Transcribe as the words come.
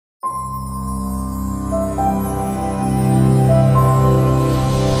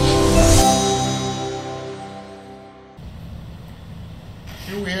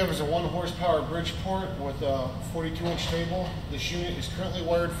Bridgeport with a 42-inch table. This unit is currently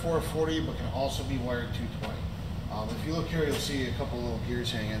wired 440, but can also be wired 220. If you look here, you'll see a couple little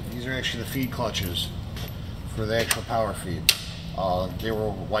gears hanging. These are actually the feed clutches for the actual power feed. They were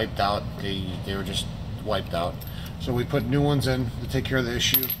wiped out. They were just wiped out. So we put new ones in to take care of the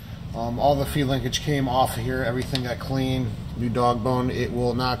issue. All the feed linkage came off of here. Everything got clean. New dog bone. It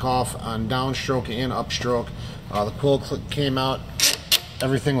will knock off on downstroke and upstroke. The quill came out.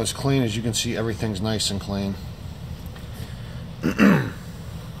 Everything was clean. As you can see, everything's nice and clean.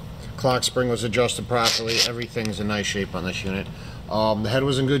 Clock spring was adjusted properly. Everything's in nice shape on this unit. The head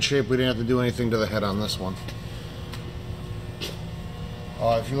was in good shape. We didn't have to do anything to the head on this one.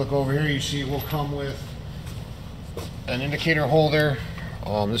 If you look over here, you see it will come with an indicator holder.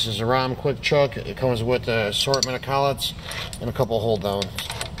 This is a Rohm quick chuck. It comes with an assortment of collets and a couple of hold downs.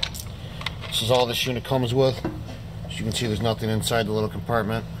 This is all this unit comes with. As you can see, there's nothing inside the little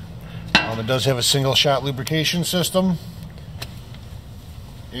compartment. It does have a single shot lubrication system.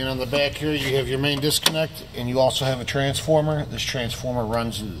 And on the back here, you have your main disconnect, and you also have a transformer. This transformer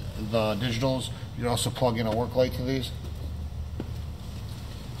runs the digitals. You can also plug in a work light to these.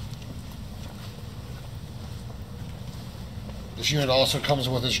 This unit also comes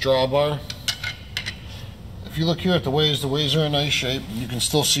with its drawbar. If you look here at the ways are in nice shape. You can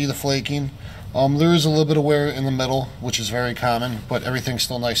still see the flaking. There is a little bit of wear in the middle, which is very common, but everything's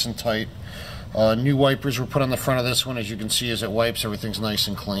still nice and tight. New wipers were put on the front of this one. As you can see, as it wipes, everything's nice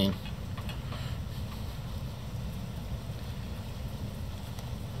and clean.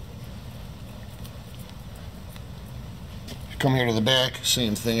 If you come here to the back,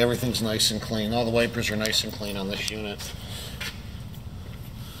 same thing. Everything's nice and clean. All the wipers are nice and clean on this unit.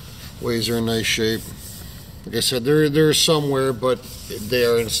 Ways are in nice shape. Like I said, there's some wear, but they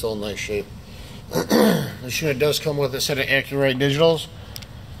are in still nice shape. This unit does come with a set of Act-Rite digitals.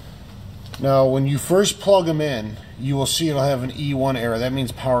 Now, when you first plug them in, you will see it'll have an E1 error. That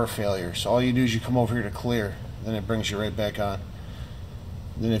means power failure. So all you do is you come over here to clear, then it brings you right back on.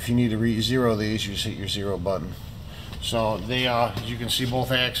 Then if you need to re-zero these, you just hit your 0 button. So they, as you can see,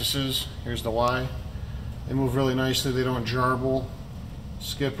 both axes. Here's the Y. They move really nicely. They don't jarble,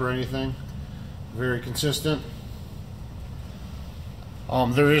 skip, or anything. Very consistent.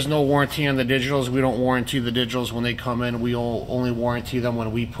 There is no warranty on the digitals. We don't warranty the digitals when they come in. We only warranty them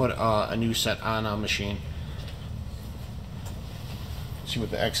when we put a new set on a machine. See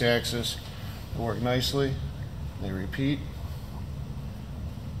with the X-axis, they work nicely. They repeat.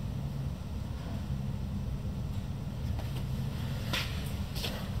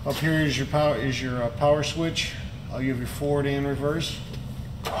 Up here is your power switch. You have your forward and reverse.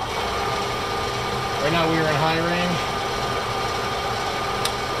 Right now we are in high range.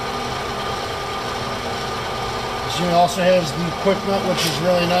 This unit also has the quick nut, which is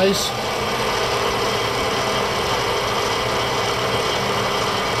really nice.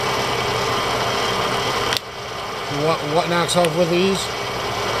 What knocks off with these?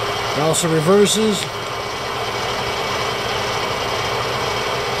 It also reverses.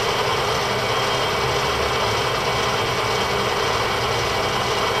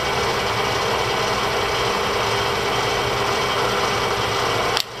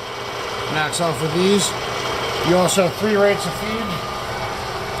 Knocks off with these. You also have 3 rates of feed.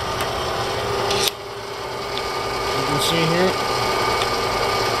 You can see here.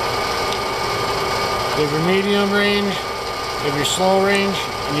 You have your medium range, you have your slow range,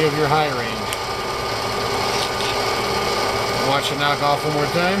 and you have your high range. Watch it knock off one more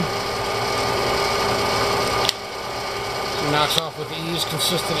time. So it knocks off with ease,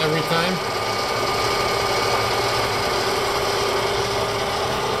 consistent every time.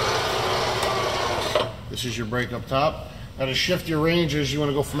 This is your brake up top. Now to shift your ranges, you want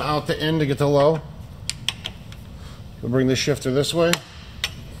to go from out to in to get to low. You'll bring the shifter this way.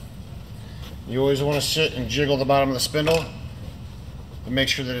 You always want to sit and jiggle the bottom of the spindle and make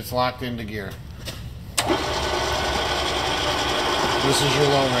sure that it's locked into gear. This is your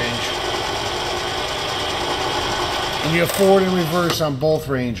low range. And you have forward and reverse on both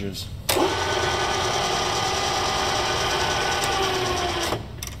ranges.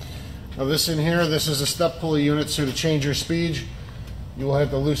 Now this in here, this is a step pulley unit, so to change your speed, you will have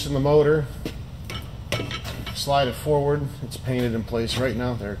to loosen the motor, slide it forward. It's painted in place right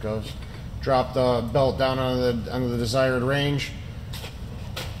now. There it goes. Drop the belt down on the desired range,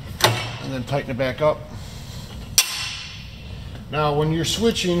 and then tighten it back up. Now when you're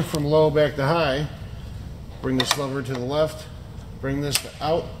switching from low back to high, bring this lever to the left, bring this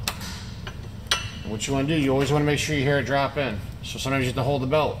out. And what you want to do, you always want to make sure you hear it drop in. So sometimes you have to hold the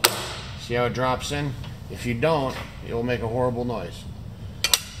belt. See how it drops in? If you don't, it will make a horrible noise.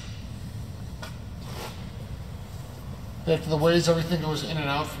 Back to the ways, everything goes in and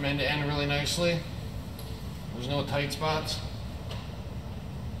out from end to end really nicely. There's no tight spots.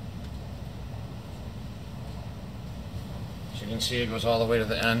 As you can see, it goes all the way to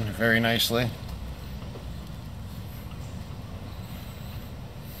the end very nicely.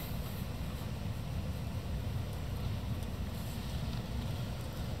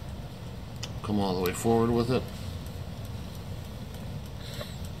 Come all the way forward with it.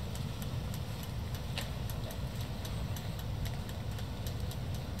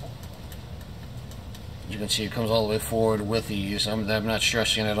 As you can see, it comes all the way forward with ease. I'm not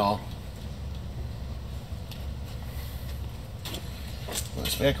stressing at all.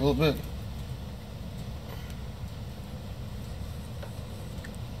 Let's back a little bit.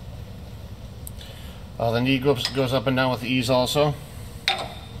 The knee goes up and down with ease also.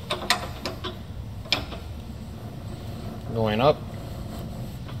 Going up.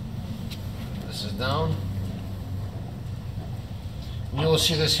 This is down. You'll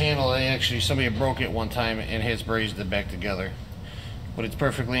see this handle, somebody broke it one time and has brazed it back together. But it's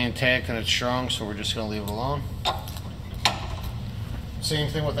perfectly intact and it's strong, so we're just going to leave it alone. Same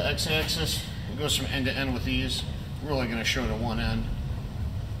thing with the X-axis. It goes from end to end with ease. I'm really going to show to one end.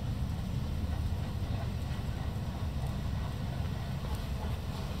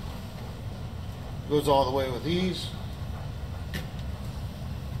 Goes all the way with ease.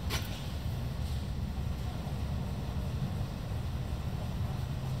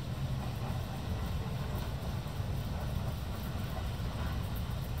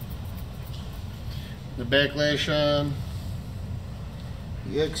 The backlash on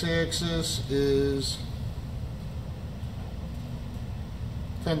the X-axis is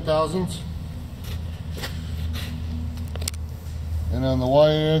 10 thousandths, and on the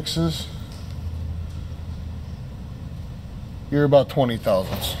Y-axis you're about 20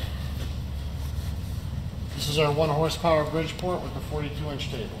 thousandths. This is our 1 horsepower Bridgeport with the 42-inch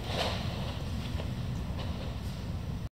table.